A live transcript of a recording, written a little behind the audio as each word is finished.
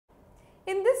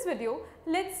In this video,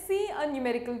 let's see a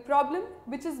numerical problem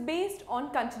which is based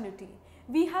on continuity.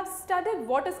 We have studied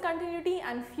what is continuity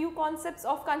and few concepts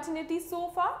of continuity so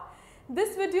far.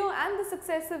 This video and the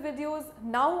successive videos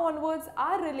now onwards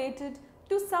are related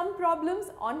to some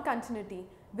problems on continuity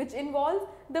which involve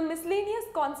the miscellaneous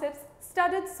concepts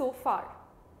studied so far.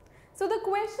 So the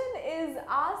question is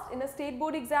asked in a state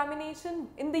board examination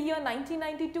in the year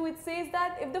 1992. It says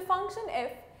that if the function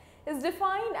f is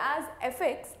defined as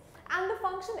fx and the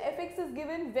function fx is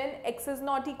given when x is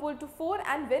not equal to 4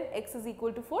 and when x is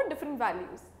equal to 4 different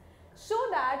values. Show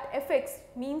that fx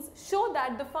means show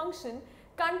that the function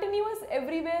continuous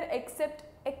everywhere except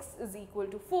x is equal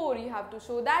to 4. You have to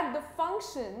show that the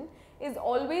function is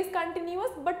always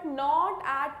continuous but not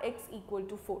at x equal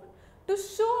to 4. To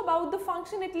show about the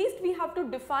function, at least we have to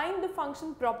define the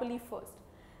function properly first.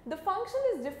 The function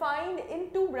is defined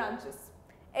in two branches,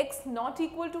 x not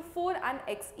equal to 4 and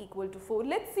x equal to 4.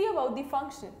 Let's see about the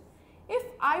function. If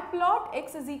I plot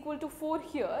x is equal to 4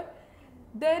 here,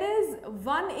 there is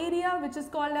one area which is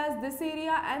called as this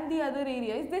area and the other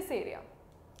area is this area.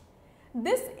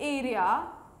 This area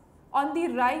on the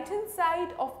right hand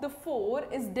side of the 4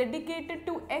 is dedicated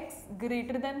to x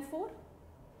greater than 4.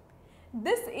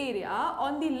 This area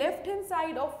on the left hand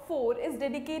side of 4 is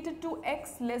dedicated to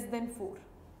x less than 4.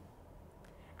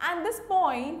 And this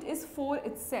point is 4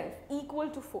 itself, equal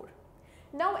to 4.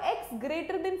 Now x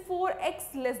greater than 4, x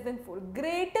less than 4.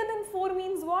 Greater than 4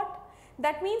 means what?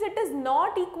 That means it is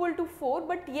not equal to 4,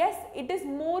 but yes, it is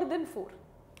more than 4.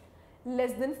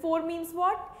 Less than 4 means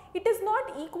what? It is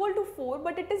not equal to 4,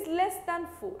 but it is less than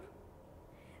 4.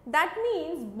 That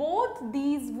means both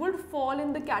these would fall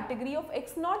in the category of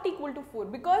x not equal to 4,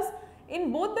 because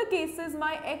in both the cases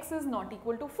my x is not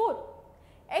equal to 4.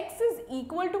 X is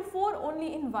equal to 4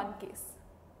 only in one case.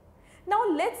 Now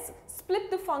let's split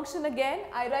the function again.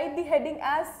 I write the heading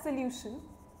as solution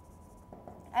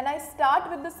and I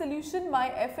start with the solution. My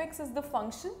fx is the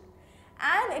function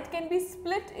and it can be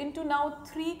split into now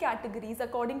three categories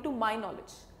according to my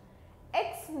knowledge.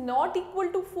 X not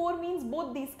equal to 4 means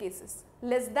both these cases,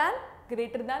 less than,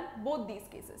 greater than, both these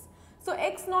cases. So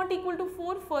x not equal to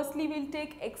 4, firstly we will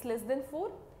take x less than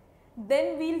 4,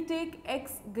 then we will take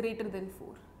x greater than 4.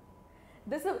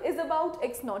 This is about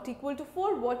x not equal to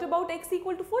 4. What about x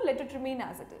equal to 4? Let it remain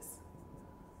as it is.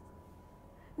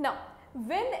 Now,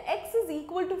 when x is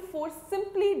equal to 4,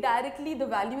 simply directly the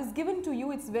value is given to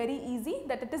you. It's very easy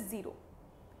that it is 0.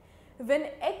 When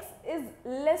x is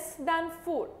less than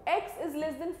 4, x is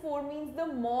less than 4 means the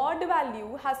mod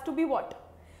value has to be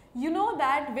what? You know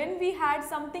that when we had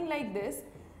something like this,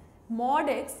 mod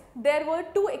x, there were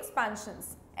two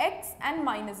expansions, x and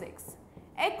minus x.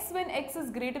 X when x is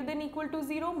greater than equal to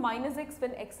 0, minus x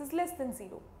when x is less than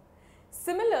 0.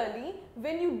 Similarly,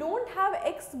 when you don't have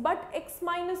x but x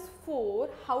minus 4,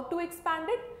 how to expand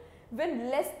it? When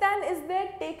less than is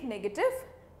there, take negative.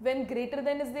 When greater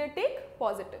than is there, take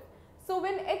positive. So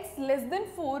when x less than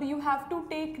 4, you have to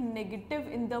take negative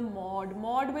in the mod.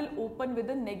 Mod will open with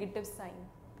a negative sign.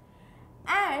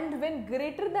 And when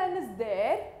greater than is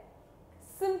there,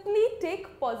 simply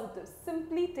take positive.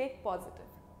 Simply take positive.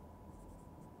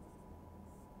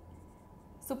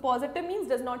 So positive means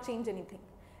does not change anything.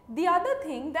 The other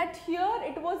thing that here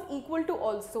it was equal to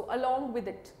also along with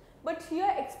it. But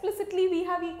here explicitly we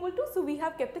have equal to, so we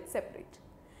have kept it separate.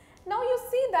 Now you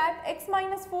see that x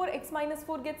minus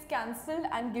 4 gets cancelled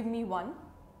and give me 1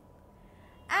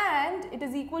 and it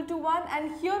is equal to 1,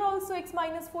 and here also x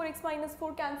minus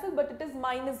 4 cancel, but it is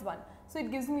minus 1. So it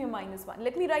gives me a minus 1.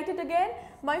 Let me write it again.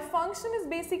 My function is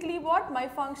basically what? My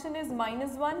function is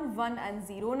minus 1, 1 and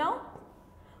 0 now.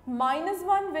 Minus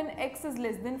 1 when x is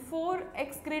less than 4,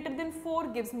 x greater than 4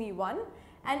 gives me 1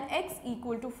 and x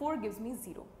equal to 4 gives me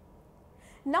 0.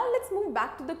 Now let's move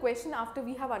back to the question after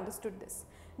we have understood this.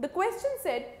 The question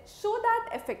said show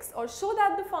that fx or show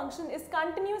that the function is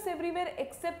continuous everywhere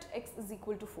except x is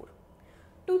equal to 4.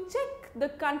 To check the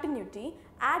continuity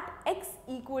at x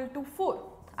equal to 4,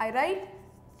 I write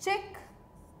check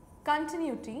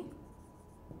continuity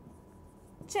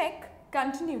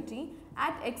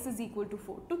at x is equal to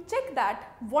 4. To check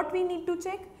that, what we need to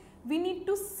check? We need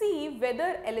to see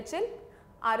whether LHL,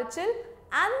 RHL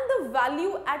and the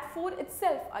value at 4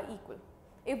 itself are equal.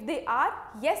 If they are,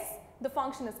 yes, the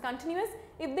function is continuous.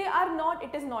 If they are not,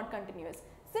 it is not continuous.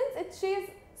 Since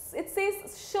it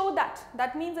says show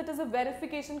that means it is a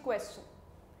verification question.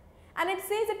 And it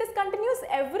says it is continuous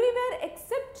everywhere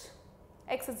except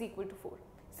x is equal to 4.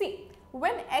 See,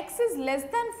 when x is less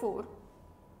than 4,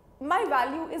 my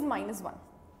value is minus 1.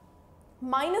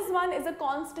 Minus 1 is a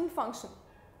constant function.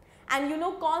 And you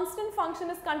know, constant function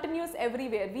is continuous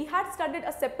everywhere. We had studied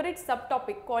a separate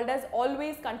subtopic called as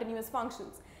always continuous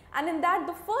functions. And in that,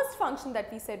 the first function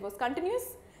that we said was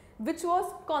continuous, which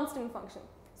was constant function.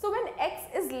 So when x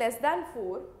is less than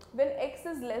 4,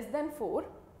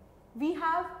 we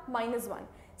have minus 1.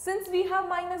 Since we have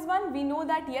minus 1, we know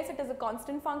that yes, it is a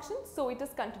constant function, so it is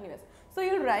continuous. So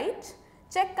you will write,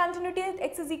 check continuity at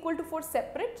x is equal to 4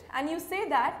 separate, and you say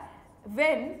that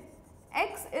when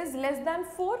x is less than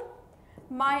 4,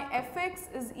 my fx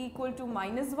is equal to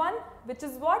minus 1, which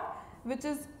is what? Which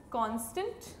is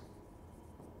constant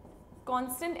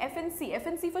FNC.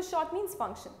 FNC for short means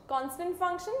function. Constant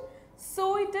function,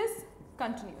 so it is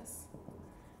continuous,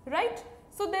 right?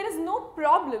 So there is no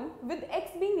problem with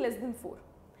x being less than 4.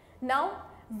 Now,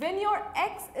 when your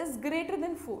x is greater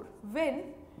than 4,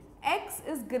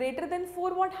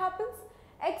 what happens?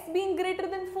 X being greater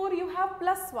than 4, you have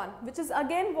plus 1, which is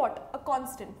again what? A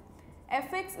constant.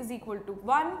 Fx is equal to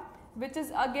 1, which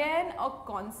is again a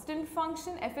constant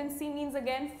function. FNC means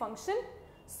again function,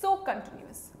 so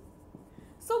continuous.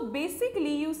 So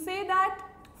basically you say that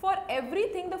for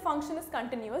everything the function is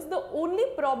continuous. The only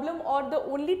problem or the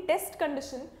only test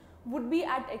condition would be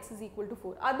at x is equal to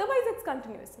 4. Otherwise it's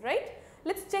continuous, right?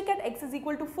 Let's check at x is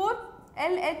equal to 4.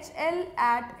 LHL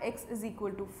at x is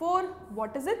equal to 4.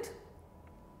 What is it?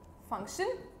 Function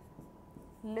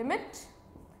limit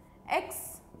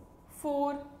x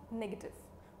 4 negative.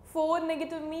 4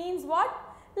 negative means what?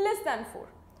 Less than 4.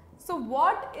 So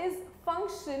what is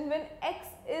function when x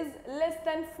is less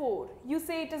than 4? You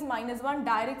say it is minus 1,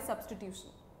 direct substitution,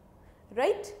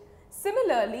 right?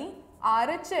 Similarly,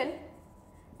 RHL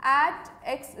at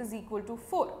x is equal to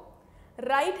 4.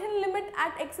 Right hand limit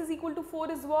at x is equal to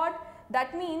 4 is what?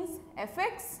 That means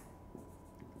fx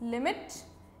limit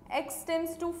x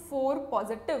tends to 4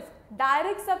 positive.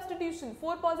 Direct substitution,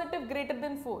 4 positive greater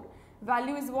than 4.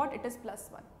 Value is what? It is plus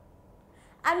 1.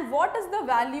 And what is the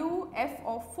value f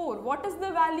of 4? What is the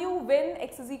value when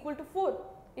x is equal to 4?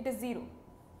 It is 0.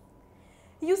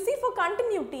 You see, for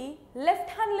continuity, left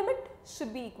hand limit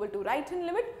should be equal to right hand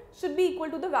limit, should be equal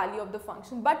to the value of the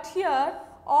function. But here,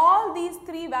 all these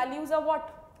three values are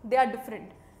what? They are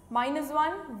different. Minus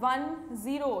 1, 1,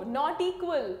 0, not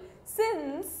equal.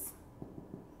 Since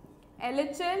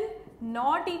LHL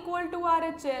not equal to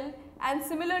RHL, and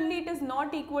similarly it is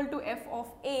not equal to f of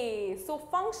a. So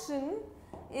function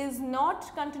is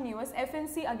not continuous.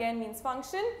 FNC again means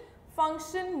function.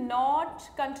 Function not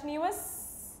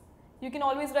continuous. You can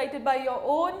always write it by your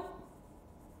own.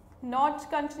 Not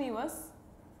continuous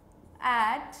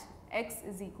at x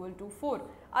is equal to 4.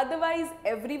 Otherwise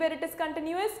everywhere it is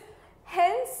continuous.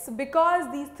 Hence,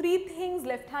 because these three things,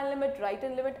 left hand limit, right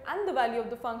hand limit and the value of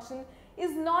the function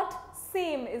is not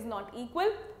same, is not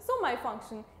equal, so my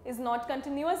function is not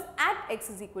continuous at x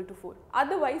is equal to 4.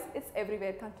 Otherwise, it's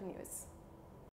everywhere continuous.